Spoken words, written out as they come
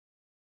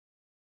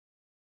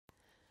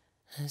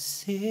I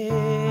sit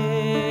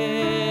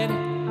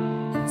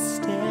and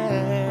stare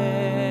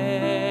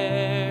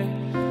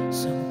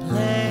so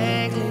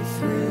blankly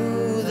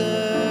through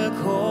the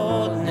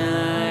cold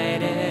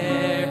night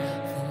air,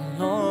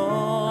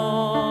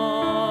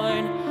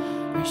 forlorn,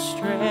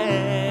 restrained,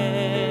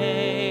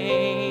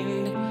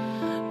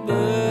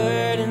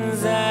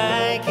 burdens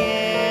I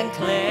can't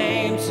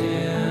claim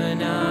to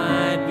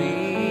not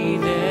be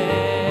there,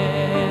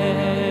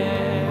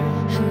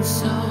 and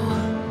so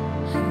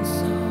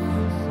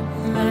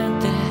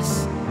let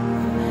this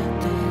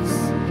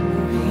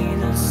be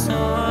the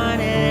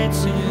sonnet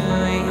to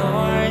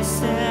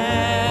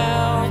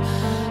yourself.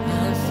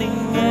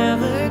 Nothing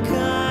ever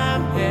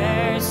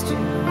compares to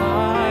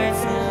our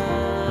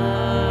time.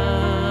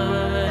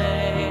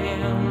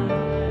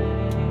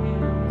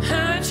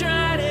 I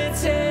try to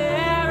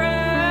tear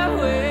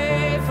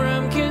away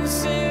from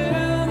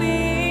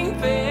consuming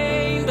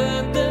pain,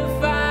 but the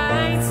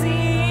fight's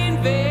in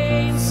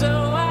vain. So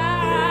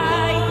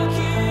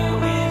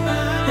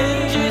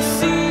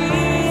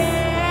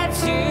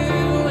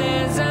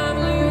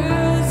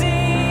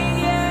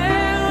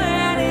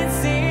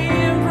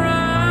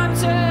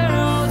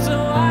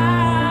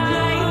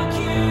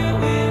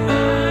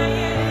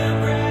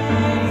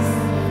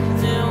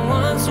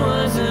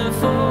was a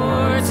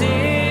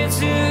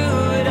fortitude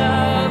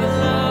of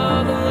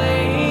love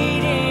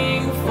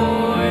waiting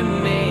for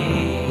me.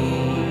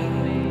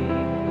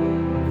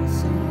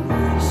 So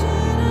why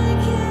should I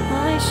care?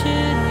 Why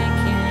should I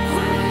care?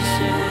 Why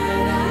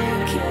should I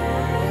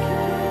care?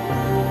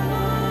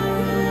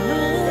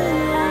 No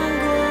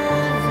longer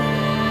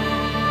there.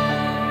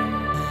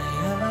 My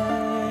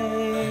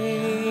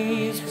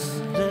eyes,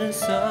 the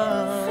sun.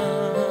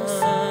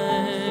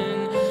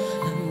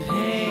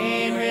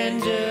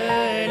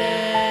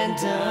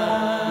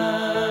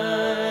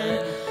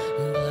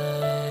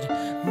 Blood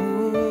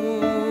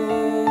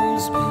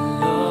moves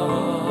below,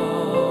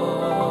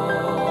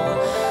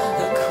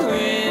 the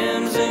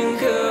crimson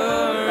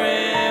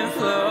current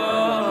flows,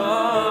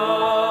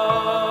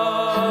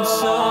 and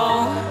so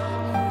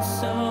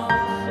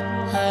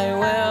I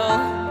will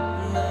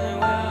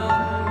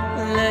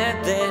let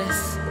this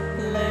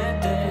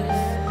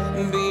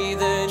be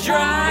the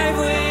drive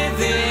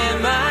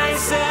within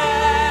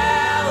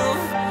myself,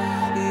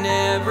 and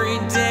every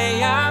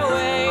day I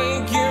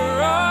wake,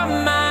 you're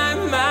on my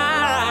mind.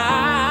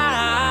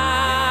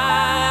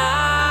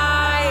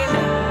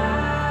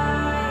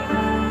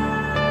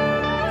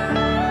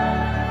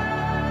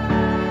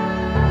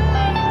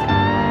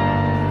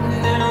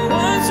 There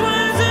once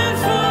was a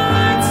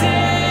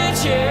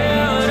fortitude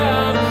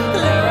of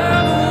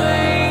love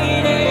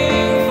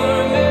waiting for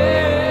me.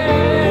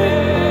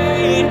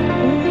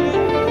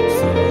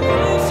 So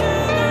why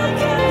should I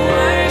care?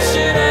 Why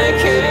should I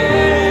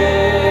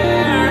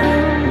care?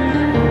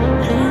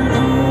 You're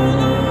no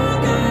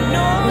longer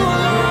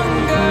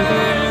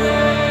there.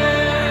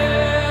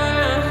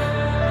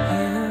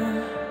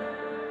 You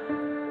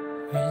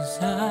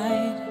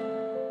reside,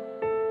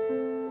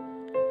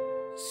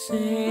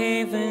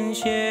 safe and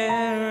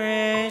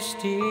cherished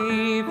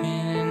deep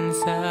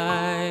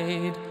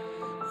inside.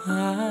 I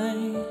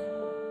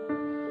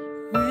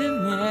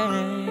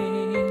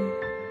remain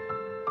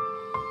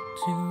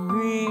to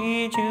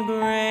reach your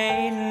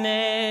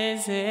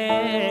greatness.